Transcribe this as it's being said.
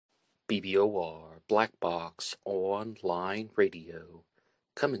BBOR Black Box Online Radio,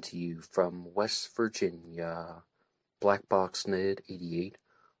 coming to you from West Virginia. BlackBoxNid88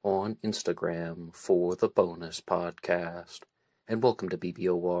 on Instagram for the bonus podcast. And welcome to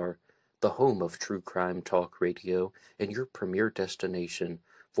BBOR, the home of true crime talk radio and your premier destination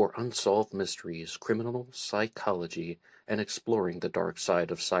for unsolved mysteries, criminal psychology, and exploring the dark side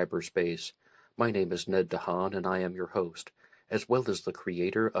of cyberspace. My name is Ned DeHaan, and I am your host, as well as the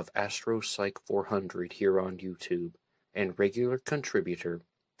creator of AstroPsych 400 here on YouTube, and regular contributor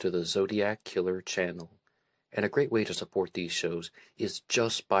to the Zodiac Killer channel. And a great way to support these shows is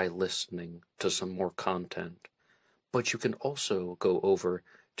just by listening to some more content. But you can also go over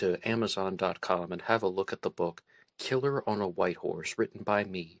to Amazon.com and have a look at the book Killer on a White Horse, written by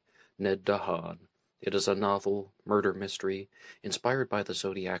me, Ned DeHaan. It is a novel, murder mystery, inspired by the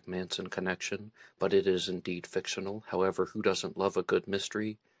Zodiac Manson connection, but it is indeed fictional. However, who doesn't love a good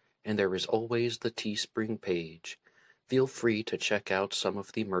mystery? And there is always the Teespring page. Feel free to check out some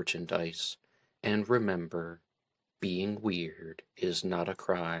of the merchandise. And remember, being weird is not a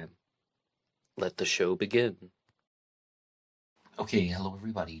crime. Let the show begin. Okay, hello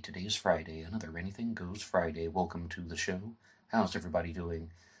everybody. Today is Friday, another Anything Goes Friday. Welcome to the show. How's everybody doing?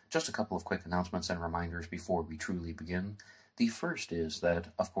 Just a couple of quick announcements and reminders before we truly begin. The first is that,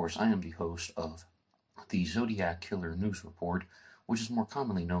 of course, I am the host of the Zodiac Killer News Report, which is more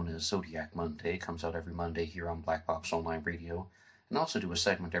commonly known as Zodiac Monday. It comes out every Monday here on BlackBoxOnlineRadio, and also do a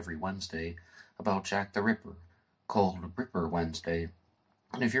segment every Wednesday about Jack the Ripper, called Ripper Wednesday.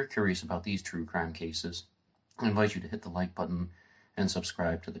 And if you're curious about these true crime cases, I invite you to hit the like button and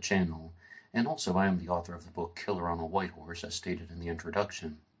subscribe to the channel. And also, I am the author of the book Killer on a White Horse, as stated in the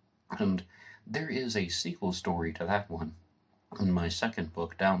introduction. And there is a sequel story to that one in my second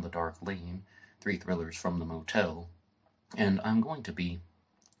book, Down the Dark Lane, 3 Thrillers from the Motel. And I'm going to be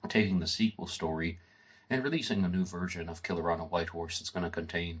taking the sequel story and releasing a new version of Killer on a White Horse that's going to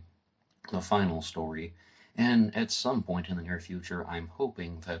contain the final story. And at some point in the near future, I'm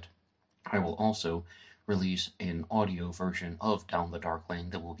hoping that I will also release an audio version of Down the Dark Lane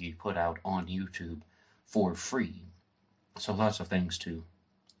that will be put out on YouTube for free. So lots of things to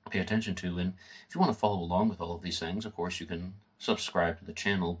pay attention to, and if you want to follow along with all of these things, of course you can subscribe to the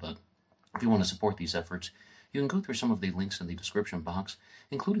channel, but if you want to support these efforts, you can go through some of the links in the description box,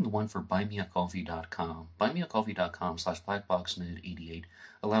 including the one for BuyMeACoffee.com. BuyMeACoffee.com/BlackBoxNid88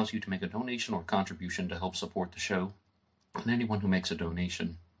 allows you to make a donation or contribution to help support the show, and anyone who makes a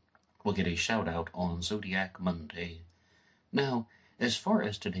donation will get a shout-out on Zodiac Monday. Now, as far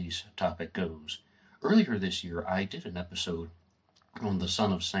as today's topic goes, earlier this year I did an episode on the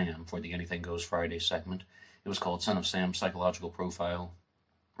Son of Sam for the Anything Goes Friday segment. It was called Son of Sam Psychological Profile,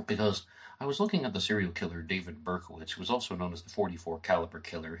 because I was looking at the serial killer David Berkowitz, who was also known as the 44 caliber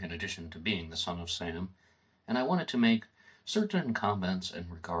killer, in addition to being the son of Sam, and I wanted to make certain comments in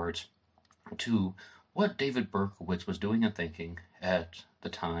regards to what David Berkowitz was doing and thinking at the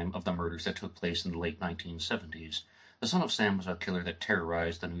time of the murders that took place in the late 1970s. The Son of Sam was a killer that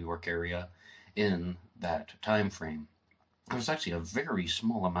terrorized the New York area in that time frame. There was actually a very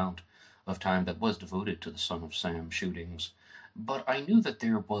small amount of time that was devoted to the Son of Sam shootings, but I knew that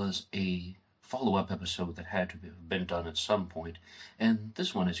there was a follow-up episode that had to have been done at some point, and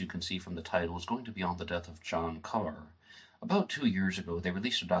this one, as you can see from the title, is going to be on the death of John Carr. About 2 years ago, they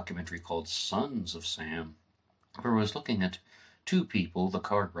released a documentary called Sons of Sam, where it was looking at 2 people, the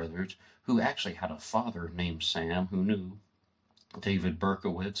Carr brothers, who actually had a father named Sam who knew David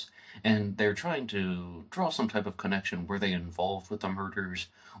Berkowitz, and they're trying to draw some type of connection. Were they involved with the murders,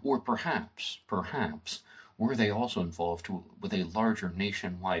 or perhaps, were they also involved with a larger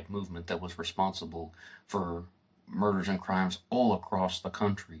nationwide movement that was responsible for murders and crimes all across the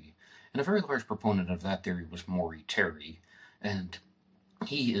country? And a very large proponent of that theory was Maury Terry, and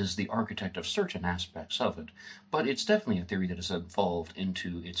he is the architect of certain aspects of it, but it's definitely a theory that has evolved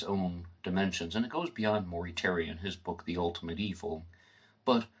into its own dimensions, and it goes beyond Maury Terry in his book, The Ultimate Evil.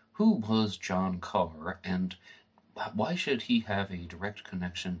 But who was John Carr, and why should he have a direct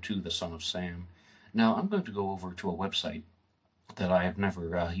connection to the Son of Sam? Now, I'm going to go over to a website that I have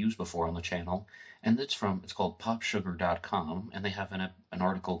never used before on the channel, and it's called popsugar.com, and they have an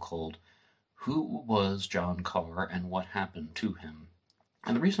article called Who Was John Carr and What Happened to Him?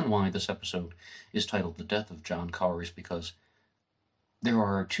 And the reason why this episode is titled The Death of John Carr is because there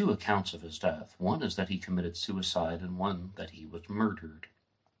are 2 accounts of his death. One is that he committed suicide, and one that he was murdered.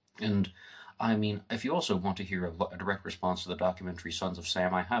 And, I mean, if you also want to hear a direct response to the documentary Sons of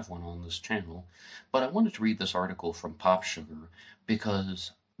Sam, I have one on this channel. But I wanted to read this article from Pop Sugar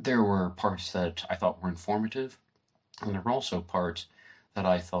because there were parts that I thought were informative, and there were also parts that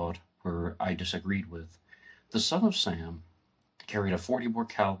I thought where I disagreed with. The son of Sam carried a .40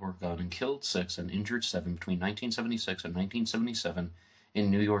 caliber gun and killed 6 and injured 7 between 1976 and 1977 in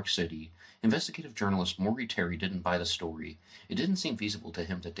New York City. Investigative journalist Maury Terry didn't buy the story. It didn't seem feasible to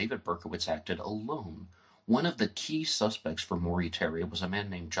him that David Berkowitz acted alone. One of the key suspects for Maury Terry was a man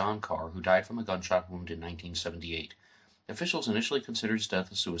named John Carr, who died from a gunshot wound in 1978. Officials initially considered his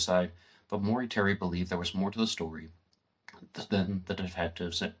death a suicide, but Maury Terry believed there was more to the story than the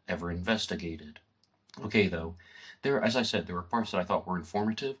detectives ever investigated. Okay, though, as I said, there were parts that I thought were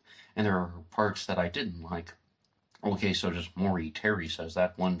informative, and there are parts that I didn't like. Okay, so just Maury Terry says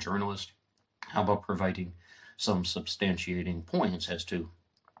that, one journalist. How about providing some substantiating points as to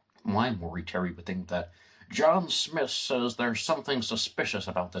why Maury Terry would think that John Smith says there's something suspicious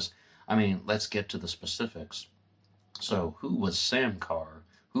about this? I mean, let's get to the specifics. So, who was Sam Carr?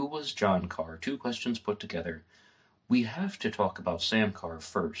 Who was John Carr? 2 questions put together. We have to talk about Sam Carr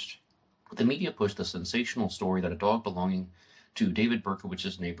first. The media pushed the sensational story that a dog belonging to David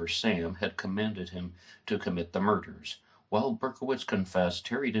Berkowitz's neighbor Sam had commanded him to commit the murders. While Berkowitz confessed,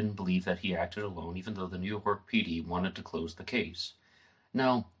 Terry didn't believe that he acted alone, even though the New York PD wanted to close the case.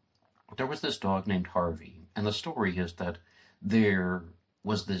 Now, there was this dog named Harvey, and the story is that there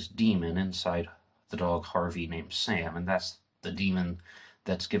was this demon inside the dog Harvey named Sam, and that's the demon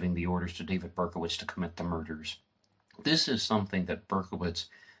that's giving the orders to David Berkowitz to commit the murders. This is something that Berkowitz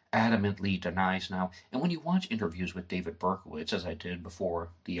adamantly denies now, and when you watch interviews with David Berkowitz, as I did before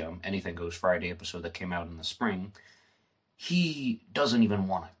the Anything Goes Friday episode that came out in the spring, he doesn't even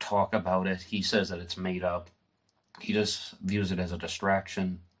want to talk about it. He says that it's made up. He just views it as a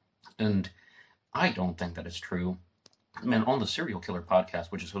distraction, and I don't think that it's true. Man, on the Serial Killer podcast,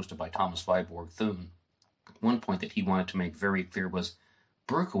 which is hosted by Thomas Viborg Thune, one point that he wanted to make very clear was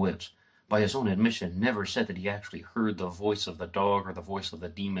Berkowitz, by his own admission, never said that he actually heard the voice of the dog or the voice of the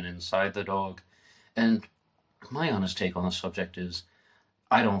demon inside the dog. And my honest take on the subject is,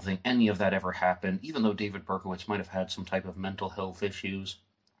 I don't think any of that ever happened, even though David Berkowitz might have had some type of mental health issues,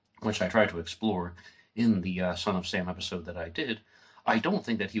 which I tried to explore in the Son of Sam episode that I did. I don't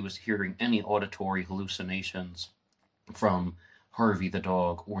think that he was hearing any auditory hallucinations from Harvey the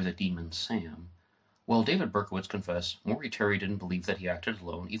dog or the demon Sam. While David Berkowitz confessed, Maury Terry didn't believe that he acted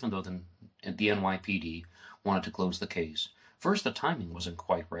alone, even though the NYPD wanted to close the case. First, the timing wasn't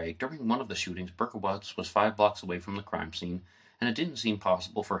quite right. During one of the shootings, Berkowitz was 5 blocks away from the crime scene, and it didn't seem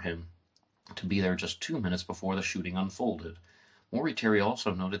possible for him to be there just 2 minutes before the shooting unfolded. Maury Terry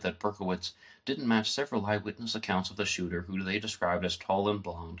also noted that Berkowitz didn't match several eyewitness accounts of the shooter, who they described as tall and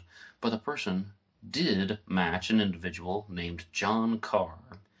blonde, but the person did match an individual named John Carr.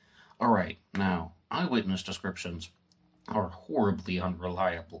 Alright, now, eyewitness descriptions are horribly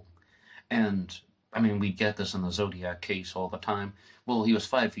unreliable. And, I mean, we get this in the Zodiac case all the time. Well, he was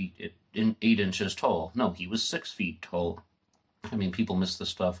 5 feet 8 inches tall. No, he was 6 feet tall. I mean, people miss this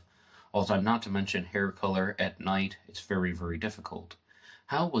stuff all the time. Not to mention hair color at night. It's very, very difficult.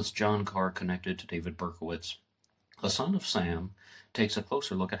 How was John Carr connected to David Berkowitz? The Son of Sam takes a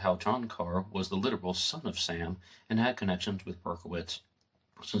closer look at how John Carr was the literal son of Sam and had connections with Berkowitz.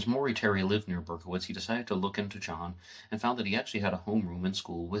 Since Maury Terry lived near Berkowitz, he decided to look into John and found that he actually had a homeroom in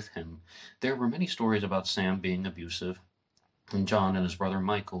school with him. There were many stories about Sam being abusive, and John and his brother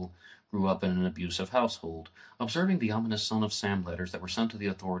Michael grew up in an abusive household. Observing the ominous Son of Sam letters that were sent to the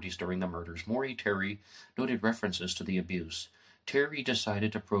authorities during the murders, Maury Terry noted references to the abuse. Terry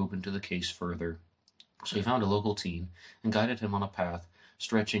decided to probe into the case further, so he found a local teen and guided him on a path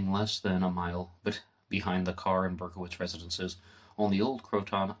stretching less than a mile behind the Carr and Berkowitz residences on the old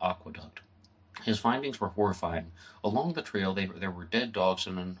Croton Aqueduct. His findings were horrifying. Along the trail, there were dead dogs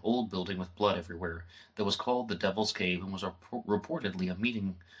in an old building with blood everywhere that was called the Devil's Cave and was reportedly a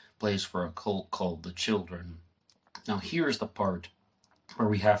meeting place for a cult called the Children. Now, here's the part where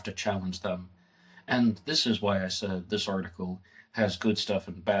we have to challenge them. And this is why I said this article has good stuff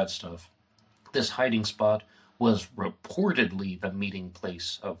and bad stuff. This hiding spot was reportedly the meeting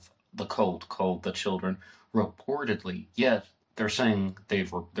place of the cult called the Children. Reportedly, yet they're saying they're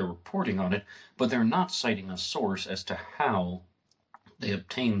reporting on it, but they're not citing a source as to how they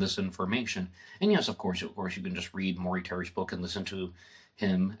obtained this information. And yes, of course, you can just read Maury Terry's book and listen to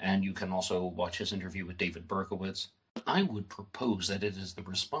him, and you can also watch his interview with David Berkowitz. I would propose that it is the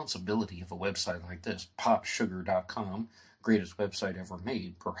responsibility of a website like this, popsugar.com, greatest website ever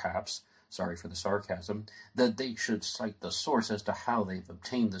made, perhaps, sorry for the sarcasm, that they should cite the source as to how they've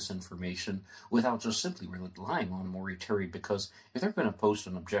obtained this information without just simply relying on Maury Terry, because if they're going to post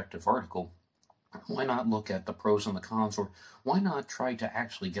an objective article, Why not look at the pros and the cons, or why not try to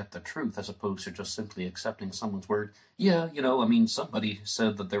actually get the truth as opposed to just simply accepting someone's word? Yeah, somebody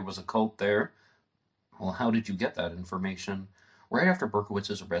said that there was a cult there. Well, how did you get that information? Right after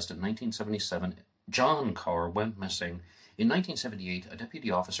Berkowitz's arrest in 1977, John Carr went missing. In 1978, a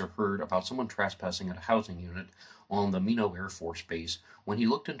deputy officer heard about someone trespassing at a housing unit on the Minot Air Force Base. When he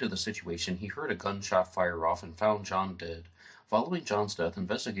looked into the situation, he heard a gunshot fire off and found John dead. Following John's death,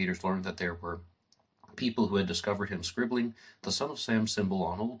 investigators learned that there were people who had discovered him scribbling the Son of Sam symbol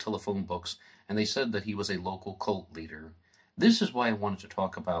on old telephone books, and they said that he was a local cult leader. This is why I wanted to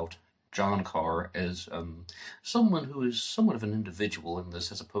talk about John Carr as someone who is somewhat of an individual in this,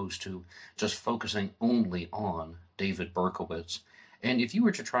 as opposed to just focusing only on David Berkowitz. And if you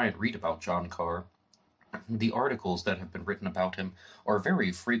were to try and read about John Carr, the articles that have been written about him are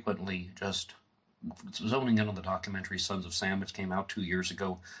very frequently just zoning in on the documentary Sons of Sam, which came out 2 years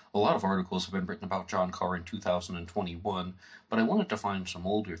ago. A lot of articles have been written about John Carr in 2021, but I wanted to find some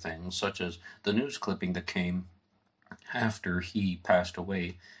older things, such as the news clipping that came after he passed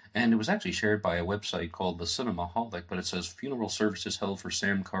away. And it was actually shared by a website called The Cinemaholic, but it says funeral services held for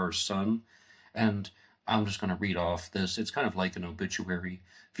Sam Carr's son. And I'm just going to read off this. It's kind of like an obituary.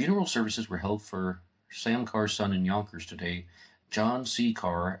 Funeral services were held for Sam Carr's son in Yonkers today. John C.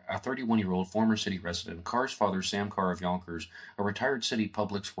 Carr, a 31-year-old former city resident. Carr's father, Sam Carr of Yonkers, a retired city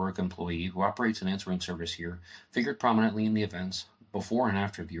public works employee who operates an answering service here, figured prominently in the events before and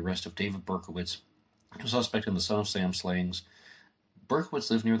after the arrest of David Berkowitz, a suspect in the Son of Sam slayings. Berkowitz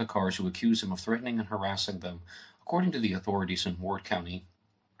lived near the Carrs, who accused him of threatening and harassing them. According to the authorities in Ward County,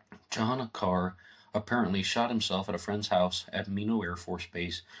 John Carr apparently shot himself at a friend's house at Minot Air Force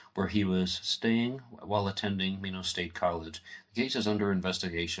Base, where he was staying while attending Minot State College. The case is under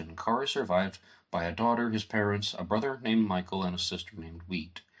investigation. Carr is survived by a daughter, his parents, a brother named Michael, and a sister named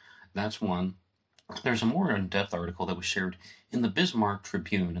Wheat. That's one. There's a more in-depth article that was shared in the Bismarck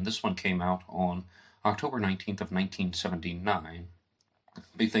Tribune, and this one came out on October 19th of 1979.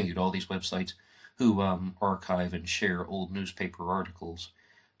 Big thank you to all these websites who archive and share old newspaper articles.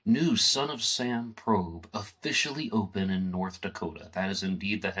 New Son of Sam probe officially open in North Dakota. That is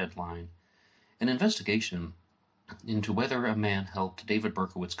indeed the headline. An investigation into whether a man helped David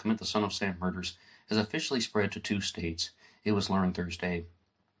Berkowitz commit the Son of Sam murders has officially spread to 2 states. It was learned Thursday.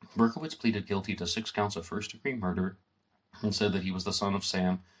 Berkowitz pleaded guilty to 6 counts of first-degree murder and said that he was the son of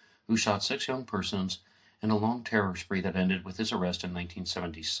Sam, who shot 6 young persons in a long terror spree that ended with his arrest in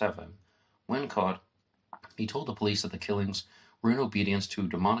 1977. When caught, he told the police that the killings were in obedience to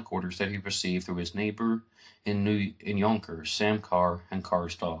demonic orders that he received through his neighbor in Yonkers, Sam Carr, and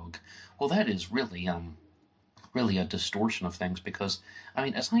Carr's dog. Well, that is really a distortion of things, because,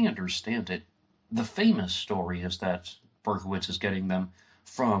 as I understand it, the famous story is that Berkowitz is getting them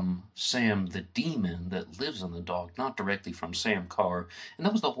from Sam the demon that lives in the dog, not directly from Sam Carr. And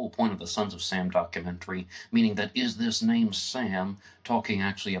that was the whole point of the Sons of Sam documentary, meaning that is this name Sam talking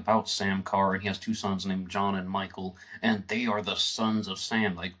actually about Sam Carr, and he has 2 sons named John and Michael, and they are the sons of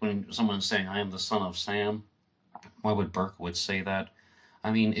Sam. Like when someone's saying, I am the son of Sam, why would Berkowitz say that?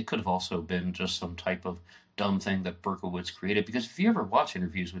 It could have also been just some type of dumb thing that Berkowitz created, because if you ever watch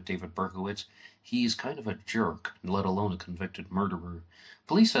interviews with David Berkowitz, he's kind of a jerk, let alone a convicted murderer.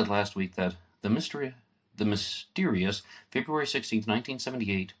 Police said last week that the mysterious February 16,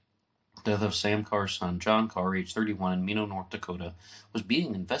 1978 death of Sam Carr's son, John Carr, age 31, in Minot, North Dakota, was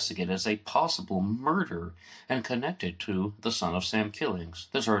being investigated as a possible murder and connected to the Son of Sam killings.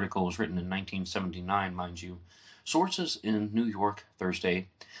 This article was written in 1979, mind you. Sources in New York Thursday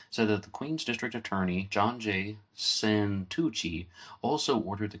said that the Queens District Attorney, John J. Santucci, also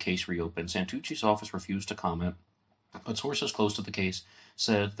ordered the case reopened. Santucci's office refused to comment, but sources close to the case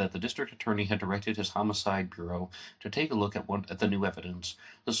said that the district attorney had directed his homicide bureau to take a look at the new evidence.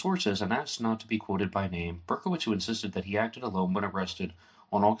 The sources, and asked not to be quoted by name, Berkowitz, who insisted that he acted alone when arrested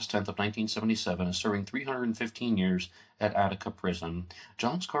on August 10th of 1977, is serving 315 years at Attica Prison.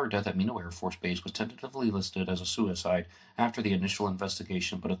 John's Carr death at Minot Air Force Base was tentatively listed as a suicide after the initial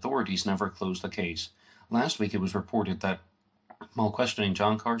investigation, but authorities never closed the case. Last week it was reported that, while questioning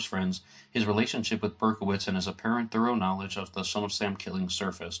John Carr's friends, his relationship with Berkowitz and his apparent thorough knowledge of the Son of Sam killing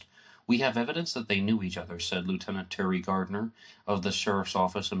surfaced. We have evidence that they knew each other, said Lieutenant Terry Gardner of the Sheriff's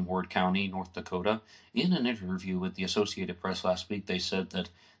Office in Ward County, North Dakota. In an interview with the Associated Press last week, they said that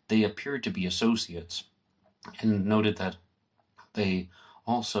they appeared to be associates, and noted that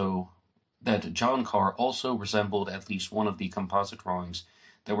John Carr also resembled at least one of the composite drawings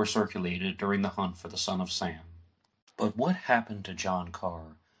that were circulated during the hunt for the Son of Sam. But what happened to John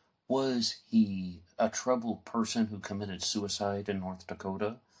Carr? Was he a troubled person who committed suicide in North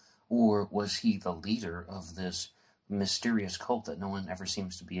Dakota? Or was he the leader of this mysterious cult that no one ever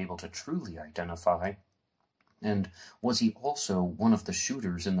seems to be able to truly identify? And was he also one of the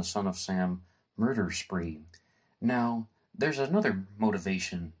shooters in the Son of Sam murder spree? Now, there's another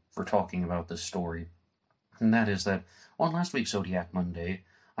motivation for talking about this story, and that is that on last week's Zodiac Monday,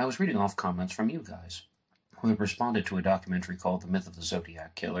 I was reading off comments from you guys who had responded to a documentary called The Myth of the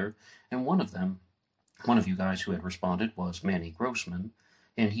Zodiac Killer, and one of you guys who had responded was Manny Grossman,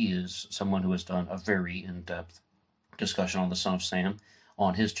 and he is someone who has done a very in-depth discussion on the Son of Sam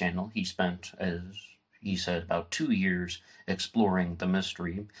on his channel. He spent, as he said, about 2 years exploring the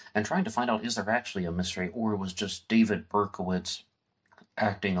mystery and trying to find out, is there actually a mystery, or was just David Berkowitz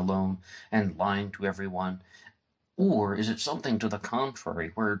acting alone and lying to everyone? Or is it something to the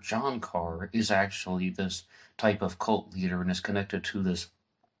contrary, where John Carr is actually this type of cult leader and is connected to this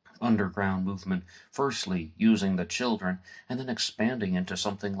underground movement, firstly using the children and then expanding into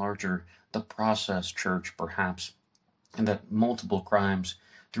something larger, the process church perhaps, and that multiple crimes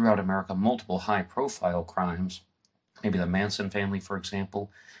throughout America, multiple high-profile crimes, maybe the Manson family, for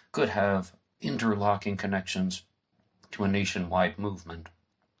example, could have interlocking connections to a nationwide movement.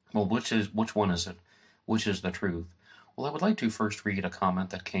 Well, which one is it? Which is the truth? Well, I would like to first read a comment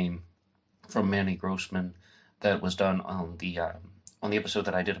that came from Manny Grossman that was done on the episode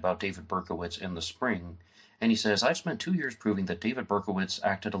that I did about David Berkowitz in the spring. And he says, I've spent 2 years proving that David Berkowitz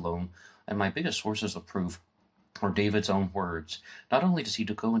acted alone, and my biggest sources of proof are David's own words. Not only does he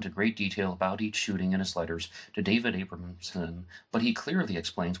go into great detail about each shooting in his letters to David Abramson, but he clearly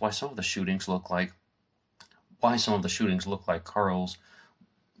explains why some of the shootings look like Carl's.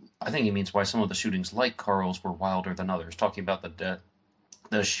 I think he means why some of the shootings like Carl's were wilder than others, talking about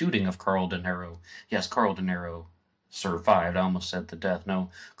the shooting of Carl De Niro. Yes, Carl De Niro survived. I almost said the death. No,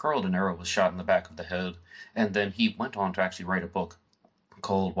 Carl De Niro was shot in the back of the head, and then he went on to actually write a book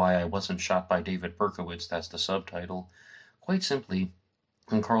called Why I Wasn't Shot by David Berkowitz. That's the subtitle. Quite simply,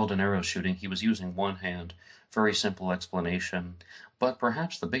 in Carl De Niro's shooting, he was using one hand. Very simple explanation. But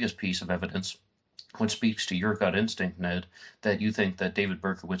perhaps the biggest piece of evidence, which speaks to your gut instinct, Ned, that you think that David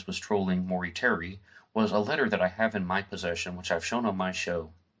Berkowitz was trolling Maury Terry, was a letter that I have in my possession, which I've shown on my show.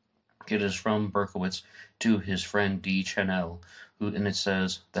 It is from Berkowitz to his friend D. Chanel, and it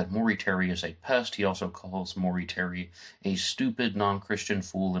says that Maury Terry is a pest. He also calls Maury Terry a stupid, non-Christian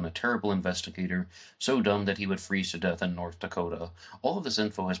fool and a terrible investigator, so dumb that he would freeze to death in North Dakota. All of this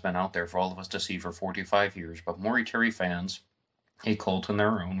info has been out there for all of us to see for 45 years, but Maury Terry fans, a cult in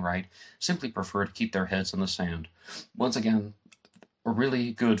their own right, simply prefer to keep their heads in the sand. Once again, a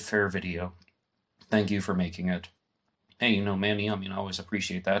really good, fair video. Thank you for making it. Hey, Manny, I always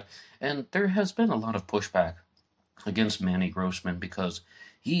appreciate that. And there has been a lot of pushback against Manny Grossman because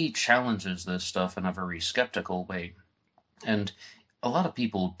he challenges this stuff in a very skeptical way. And a lot of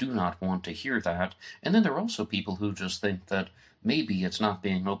people do not want to hear that. And then there are also people who just think that maybe it's not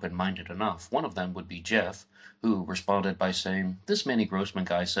being open-minded enough. One of them would be Jeff, who responded by saying, this Manny Grossman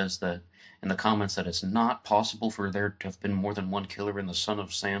guy says that in the comments that it's not possible for there to have been more than one killer in the Son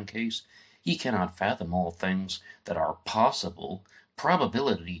of Sam case. He cannot fathom all things that are possible.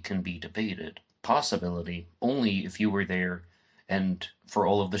 Probability can be debated. Possibility only if you were there, and for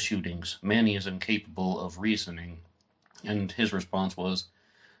all of the shootings, Manny is incapable of reasoning. And his response was,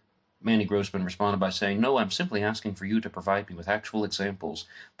 Manny Grossman responded by saying, no, I'm simply asking for you to provide me with actual examples,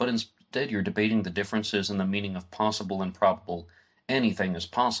 but instead you're debating the differences in the meaning of possible and probable. Anything is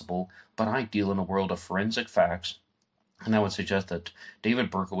possible, but I deal in a world of forensic facts, and I would suggest that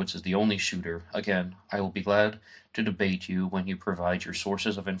David Berkowitz is the only shooter. Again, I will be glad to debate you when you provide your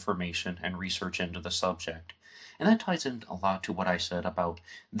sources of information and research into the subject. And that ties in a lot to what I said about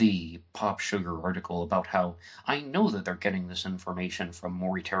the Pop Sugar article about how I know that they're getting this information from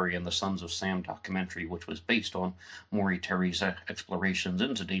Maury Terry and the Sons of Sam documentary, which was based on Maury Terry's explorations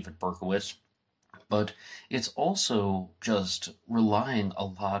into David Berkowitz. But it's also just relying a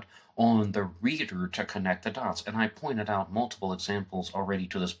lot on the reader to connect the dots. And I pointed out multiple examples already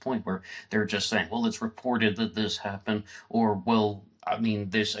to this point where they're just saying, well, it's reported that this happened, or, well,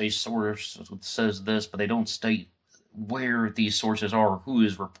 this a source says this, but they don't state where these sources are, or who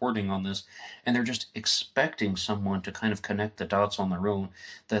is reporting on this, and they're just expecting someone to kind of connect the dots on their own,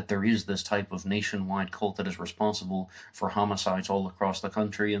 that there is this type of nationwide cult that is responsible for homicides all across the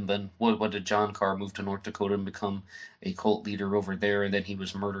country, and then what did John Carr move to North Dakota and become a cult leader over there, and then he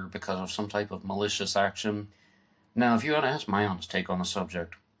was murdered because of some type of malicious action? Now, if you want to ask my honest take on the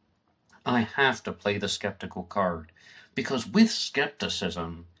subject, I have to play the skeptical card, because with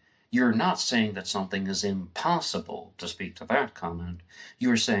skepticism, you're not saying that something is impossible, to speak to that comment.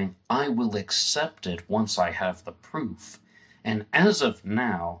 You're saying, I will accept it once I have the proof. And as of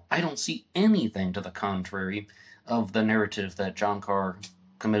now, I don't see anything to the contrary of the narrative that John Carr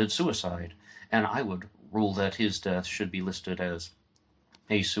committed suicide, and I would rule that his death should be listed as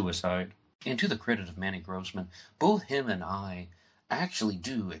a suicide. And to the credit of Manny Grossman, both him and I actually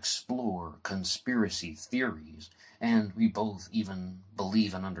do explore conspiracy theories, and we both even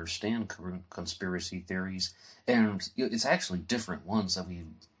believe and understand conspiracy theories, and it's actually different ones that we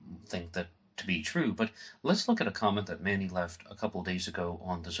think that to be true. But let's look at a comment that Manny left a couple days ago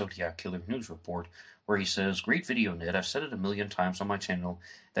on the Zodiac Killer News Report, where he says, "Great video, Ned. I've said it a million times on my channel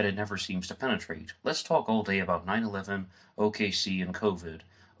that it never seems to penetrate. Let's talk all day about 9/11, OKC, and COVID.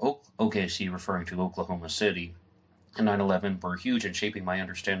 OKC referring to Oklahoma City, and 9/11 were huge in shaping my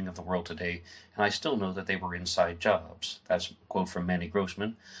understanding of the world today, and I still know that they were inside jobs." That's a quote from Manny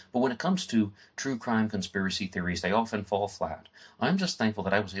Grossman. But when it comes to true crime conspiracy theories, they often fall flat. I'm just thankful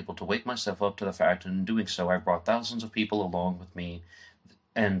that I was able to wake myself up to the fact, and in doing so, I've brought thousands of people along with me.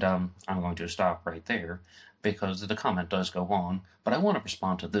 And I'm going to stop right there, because the comment does go on, but I want to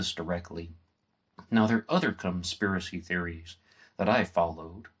respond to this directly. Now, there are other conspiracy theories that I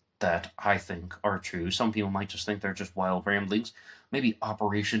followed that I think are true. Some people might just think they're just wild ramblings. Maybe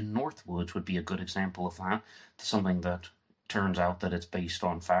Operation Northwoods would be a good example of that. Something that turns out that it's based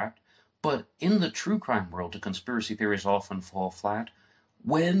on fact. But in the true crime world, the conspiracy theories often fall flat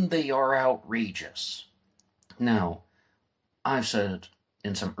when they are outrageous. Now, I've said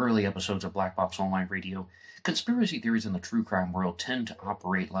in some early episodes of Black Box Online Radio, conspiracy theories in the true crime world tend to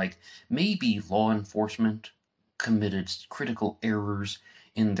operate like maybe law enforcement committed critical errors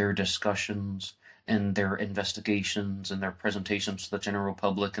in their discussions and their investigations and their presentations to the general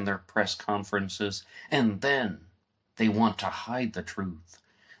public and their press conferences, and then they want to hide the truth.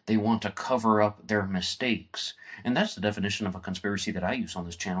 They want to cover up their mistakes. And that's the definition of a conspiracy that I use on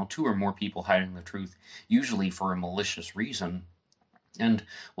this channel: two or more people hiding the truth, usually for a malicious reason. And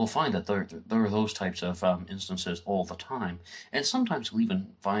we'll find that there are those types of instances all the time. And sometimes we'll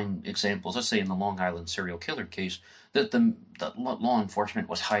even find examples, let's say in the Long Island serial killer case, that the law enforcement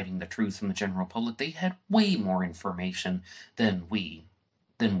was hiding the truth from the general public. They had way more information than we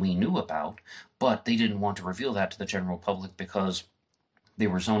knew about, but they didn't want to reveal that to the general public because they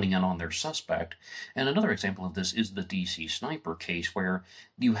were zoning in on their suspect. And another example of this is the DC sniper case, where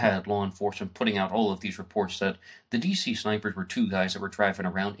you had law enforcement putting out all of these reports that the DC snipers were two guys that were driving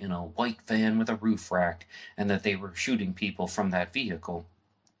around in a white van with a roof rack, and that they were shooting people from that vehicle.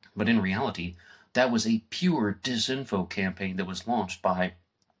 But in reality, that was a pure disinfo campaign that was launched by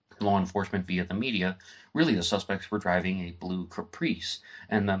law enforcement via the media. Really, the suspects were driving a blue Caprice,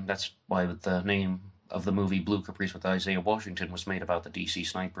 and that's why the name of the movie Blue Caprice with Isaiah Washington was made about the DC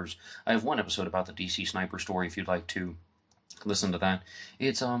snipers. I have one episode about the DC sniper story if you'd like to listen to that.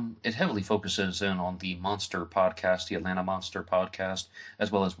 It heavily focuses in on the Monster podcast, the Atlanta Monster podcast, as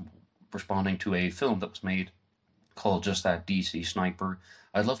well as responding to a film that was made called just that, DC Sniper.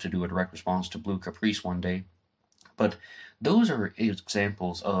 I'd love to do a direct response to Blue Caprice one day. But those are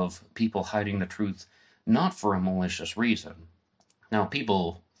examples of people hiding the truth not for a malicious reason. Now,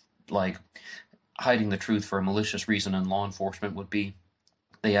 people like hiding the truth for a malicious reason in law enforcement would be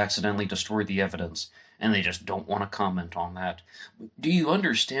they accidentally destroyed the evidence and they just don't want to comment on that. Do you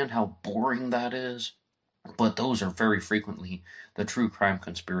understand how boring that is? But those are very frequently the true crime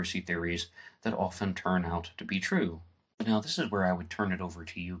conspiracy theories that often turn out to be true. Now, this is where I would turn it over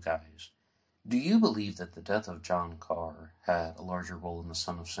to you guys. Do you believe that the death of John Carr had a larger role in the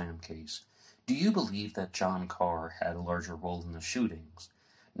Son of Sam case? Do you believe that John Carr had a larger role in the shootings?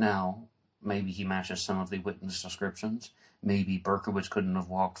 Now, maybe he matches some of the witness descriptions. Maybe Berkowitz couldn't have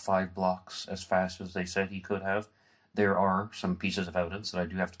walked 5 blocks as fast as they said he could have. There are some pieces of evidence that I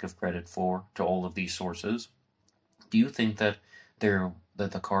do have to give credit for to all of these sources. Do you think that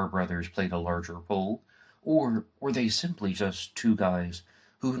the Carr brothers played a larger role? Or were they simply just two guys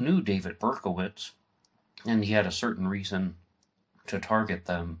who knew David Berkowitz, and he had a certain reason to target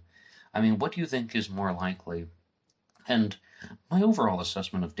them? I mean, what do you think is more likely? And my overall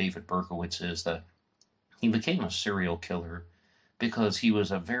assessment of David Berkowitz is that he became a serial killer because he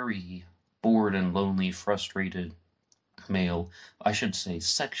was a very bored and lonely, frustrated male. I should say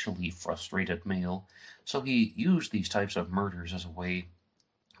sexually frustrated male. So he used these types of murders as a way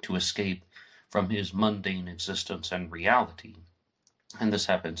to escape from his mundane existence and reality. And this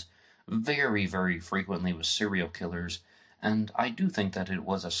happens very, very frequently with serial killers. And I do think that it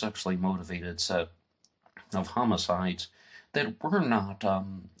was a sexually motivated set of homicides that were not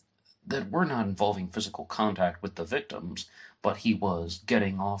involving physical contact with the victims, but he was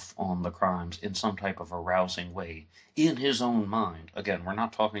getting off on the crimes in some type of arousing way in his own mind. Again, we're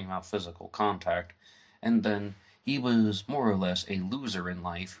not talking about physical contact. And then He was more or less a loser in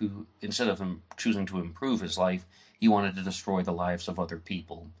life who, instead of choosing to improve his life, he wanted to destroy the lives of other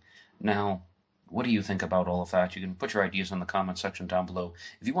people. Now, what do you think about all of that? You can put your ideas in the comment section down below.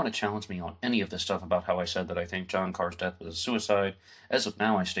 If you want to challenge me on any of this stuff about how I said that I think John Carr's death was a suicide, as of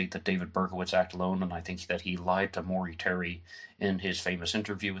now I state that David Berkowitz acted alone, and I think that he lied to Maury Terry in his famous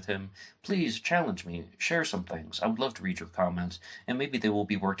interview with him. Please challenge me, share some things. I would love to read your comments, and maybe they will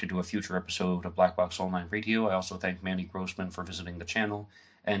be worked into a future episode of Black Box Online Radio. I also thank Manny Grossman for visiting the channel,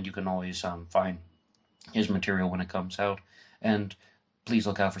 and you can always find his material when it comes out. And please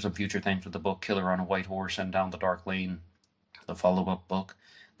look out for some future things with the book Killer on a White Horse and Down the Dark Lane, the follow-up book.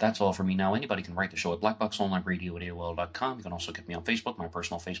 That's all for me now. Anybody can write the show at blackboxonlineradio@AOL.com. You can also get me on Facebook. My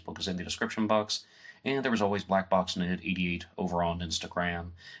personal Facebook is in the description box. And there is always BlackBoxNid88 over on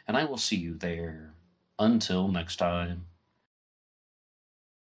Instagram. And I will see you there. Until next time.